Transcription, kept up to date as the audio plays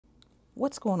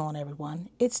What's going on, everyone?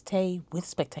 It's Tay with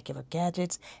Spectacular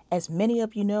Gadgets. As many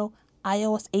of you know,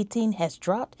 iOS 18 has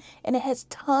dropped and it has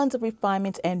tons of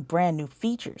refinements and brand new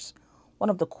features. One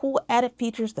of the cool added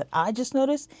features that I just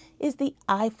noticed is the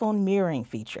iPhone mirroring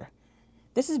feature.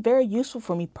 This is very useful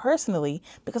for me personally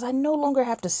because I no longer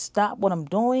have to stop what I'm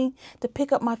doing to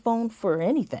pick up my phone for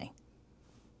anything.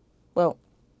 Well,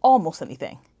 almost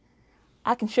anything.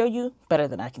 I can show you better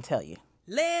than I can tell you.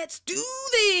 Let's do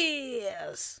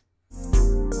this!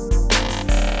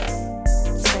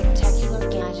 Spectacular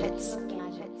Gadgets.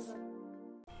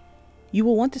 You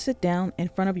will want to sit down in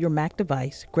front of your Mac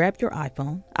device, grab your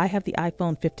iPhone. I have the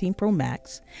iPhone 15 Pro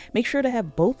Max. Make sure to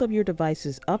have both of your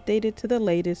devices updated to the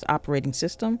latest operating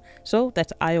system. So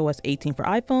that's iOS 18 for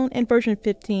iPhone and version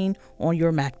 15 on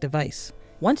your Mac device.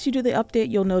 Once you do the update,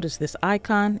 you'll notice this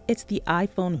icon. It's the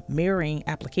iPhone mirroring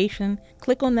application.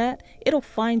 Click on that. It'll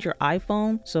find your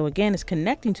iPhone. So again, it's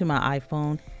connecting to my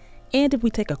iPhone. And if we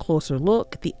take a closer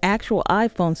look, the actual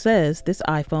iPhone says this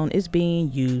iPhone is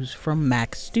being used from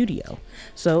Mac Studio.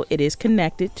 So it is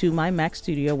connected to my Mac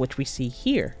Studio, which we see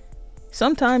here.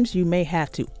 Sometimes you may have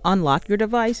to unlock your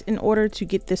device in order to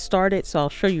get this started. So I'll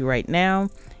show you right now.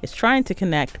 It's trying to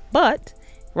connect, but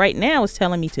right now it's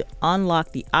telling me to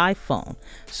unlock the iPhone.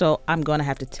 So I'm going to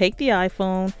have to take the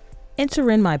iPhone, enter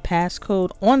in my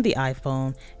passcode on the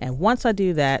iPhone, and once I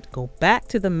do that, go back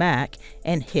to the Mac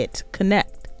and hit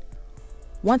connect.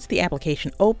 Once the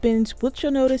application opens, what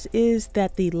you'll notice is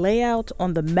that the layout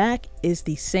on the Mac is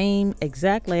the same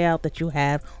exact layout that you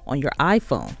have on your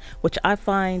iPhone, which I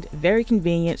find very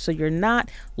convenient, so you're not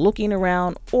looking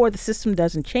around or the system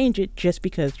doesn't change it just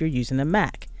because you're using a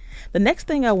Mac. The next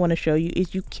thing I want to show you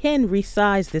is you can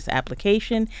resize this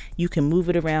application. You can move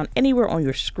it around anywhere on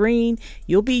your screen.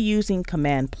 You'll be using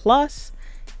Command plus,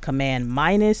 Command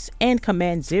minus, and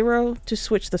Command 0 to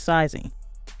switch the sizing.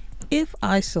 If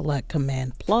I select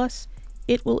Command plus,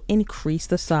 it will increase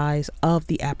the size of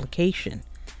the application.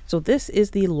 So this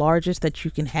is the largest that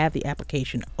you can have the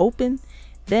application open.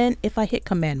 Then if I hit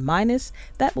Command minus,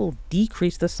 that will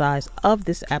decrease the size of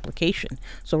this application.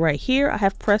 So right here, I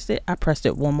have pressed it. I pressed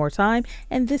it one more time,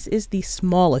 and this is the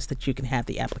smallest that you can have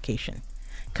the application.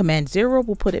 Command 0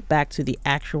 will put it back to the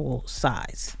actual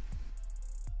size.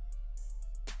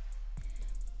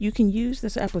 You can use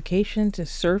this application to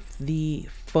surf the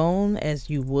phone as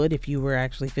you would if you were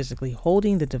actually physically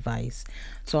holding the device.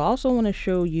 So I also want to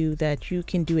show you that you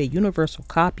can do a universal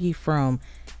copy from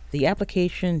the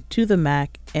application to the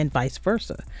Mac and vice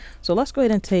versa. So let's go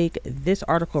ahead and take this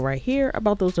article right here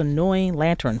about those annoying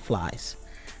lantern flies.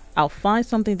 I'll find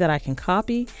something that I can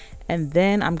copy, and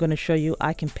then I'm going to show you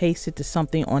I can paste it to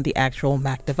something on the actual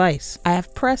Mac device. I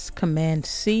have pressed Command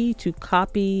C to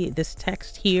copy this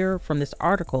text here from this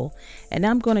article, and now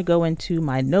I'm going to go into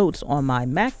my notes on my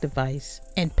Mac device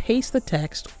and paste the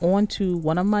text onto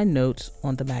one of my notes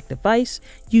on the Mac device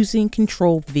using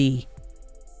Control V.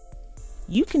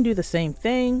 You can do the same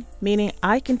thing, meaning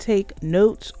I can take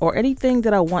notes or anything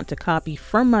that I want to copy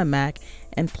from my Mac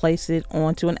and place it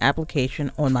onto an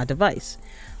application on my device.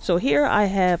 So here I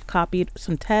have copied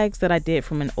some tags that I did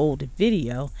from an old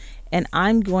video, and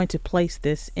I'm going to place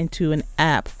this into an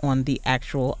app on the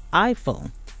actual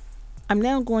iPhone. I'm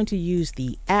now going to use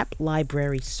the app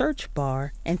library search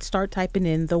bar and start typing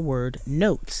in the word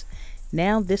notes.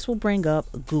 Now this will bring up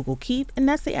Google Keep, and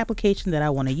that's the application that I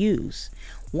want to use.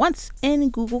 Once in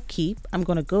Google Keep, I'm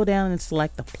going to go down and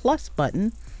select the plus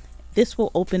button. This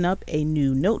will open up a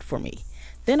new note for me.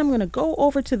 Then I'm going to go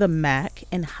over to the Mac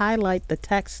and highlight the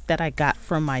text that I got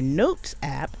from my Notes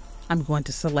app. I'm going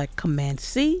to select Command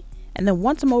C, and then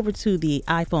once I'm over to the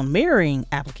iPhone mirroring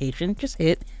application, just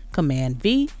hit Command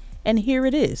V, and here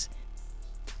it is.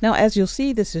 Now, as you'll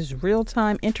see, this is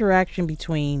real-time interaction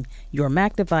between your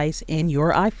Mac device and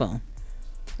your iPhone.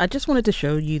 I just wanted to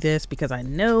show you this because I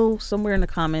know somewhere in the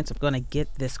comments I'm going to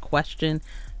get this question.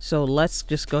 So let's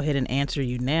just go ahead and answer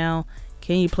you now.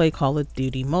 Can you play Call of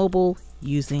Duty Mobile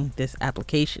using this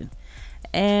application?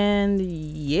 And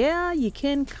yeah, you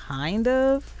can kind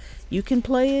of. You can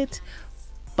play it,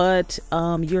 but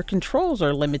your controls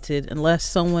are limited unless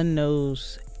someone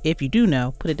knows. If you do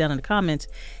know, put it down in the comments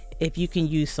if you can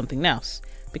use something else.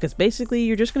 Because basically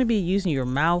you're just going to be using your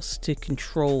mouse to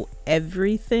control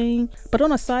everything. But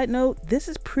on a side note, this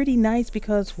is pretty nice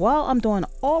because while I'm doing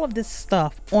all of this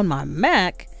stuff on my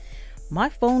Mac, my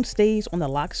phone stays on the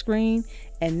lock screen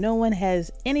and no one has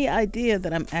any idea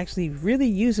that I'm actually really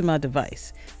using my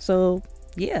device. So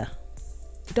yeah,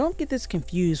 don't get this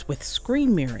confused with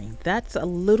screen mirroring. That's a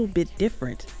little bit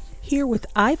different. Here with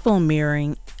iPhone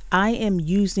mirroring, I am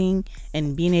using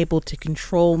and being able to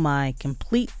control my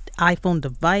complete iPhone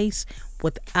device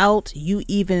without you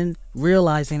even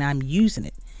realizing I'm using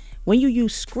it. When you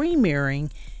use screen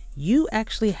mirroring, you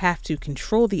actually have to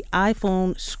control the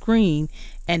iPhone screen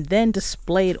and then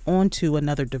display it onto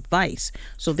another device.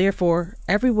 So therefore,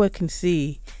 everyone can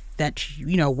see that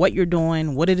you know what you're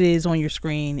doing, what it is on your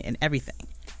screen, and everything.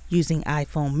 Using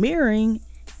iPhone mirroring,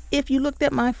 if you looked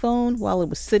at my phone while it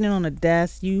was sitting on a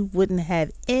desk, you wouldn't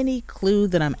have any clue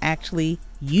that I'm actually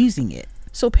using it.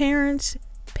 So parents,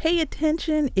 pay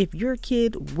attention if your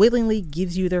kid willingly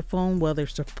gives you their phone while they're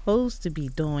supposed to be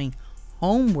doing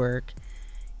homework.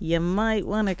 You might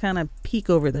want to kind of peek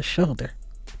over the shoulder.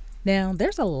 Now,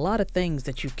 there's a lot of things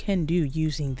that you can do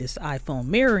using this iPhone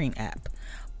mirroring app,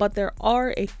 but there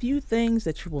are a few things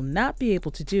that you will not be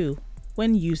able to do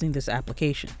when using this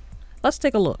application. Let's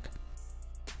take a look.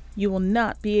 You will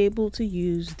not be able to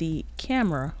use the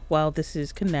camera while this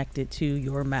is connected to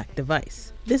your Mac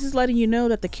device. This is letting you know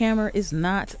that the camera is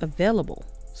not available.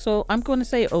 So I'm going to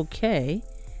say okay,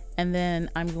 and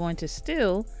then I'm going to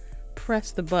still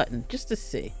press the button just to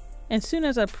see. And as soon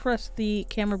as I press the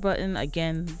camera button,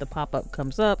 again, the pop-up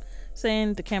comes up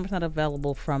saying the camera's not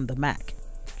available from the Mac.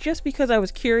 Just because I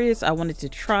was curious, I wanted to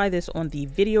try this on the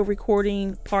video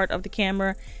recording part of the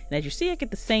camera. And as you see, I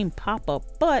get the same pop-up,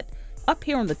 but up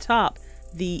here on the top,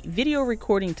 the video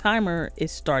recording timer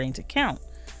is starting to count.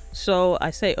 So I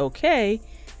say okay,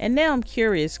 and now I'm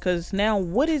curious because now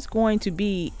what is going to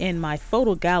be in my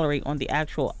photo gallery on the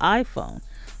actual iPhone?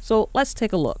 So let's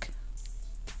take a look.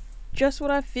 Just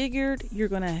what I figured, you're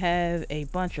going to have a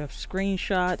bunch of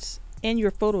screenshots in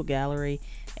your photo gallery,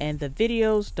 and the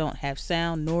videos don't have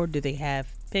sound, nor do they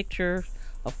have picture,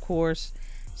 of course.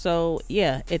 So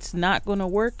yeah, it's not going to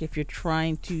work if you're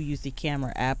trying to use the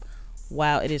camera app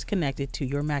while it is connected to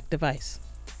your Mac device.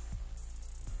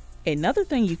 Another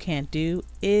thing you can't do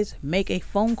is make a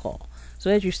phone call.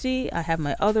 So as you see, I have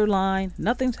my other line,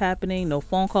 nothing's happening, no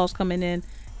phone calls coming in,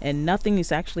 and nothing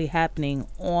is actually happening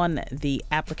on the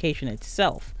application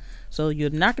itself. So you're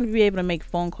not going to be able to make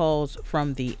phone calls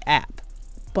from the app.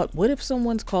 But what if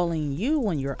someone's calling you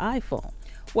on your iPhone?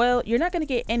 Well, you're not going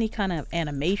to get any kind of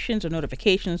animations or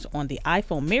notifications on the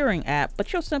iPhone mirroring app,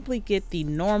 but you'll simply get the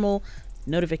normal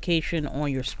notification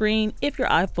on your screen if your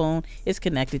iPhone is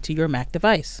connected to your Mac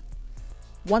device.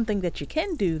 One thing that you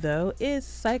can do though is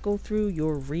cycle through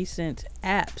your recent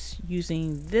apps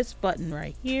using this button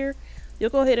right here. You'll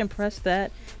go ahead and press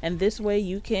that, and this way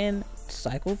you can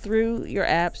cycle through your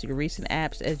apps, your recent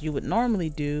apps, as you would normally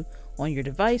do on your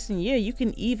device, and yeah, you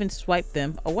can even swipe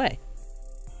them away.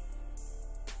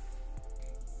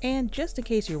 And just in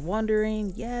case you're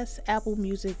wondering, yes, Apple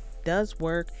Music does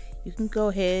work. You can go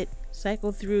ahead,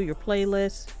 cycle through your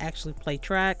playlist, actually play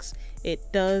tracks.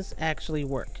 It does actually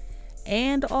work.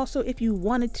 And also, if you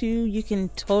wanted to, you can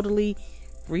totally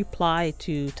reply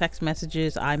to text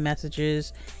messages,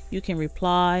 iMessages. You can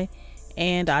reply,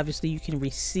 and obviously you can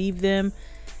receive them.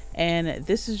 And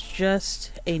this is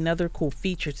just another cool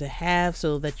feature to have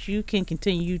so that you can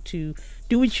continue to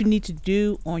do what you need to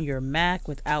do on your Mac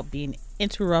without being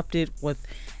interrupted with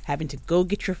having to go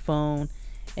get your phone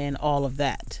and all of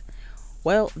that.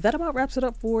 Well, that about wraps it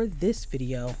up for this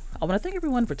video. I want to thank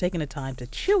everyone for taking the time to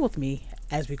chill with me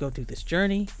as we go through this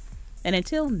journey. And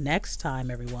until next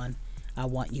time, everyone, I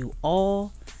want you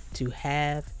all to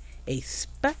have a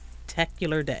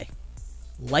spectacular day.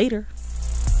 Later.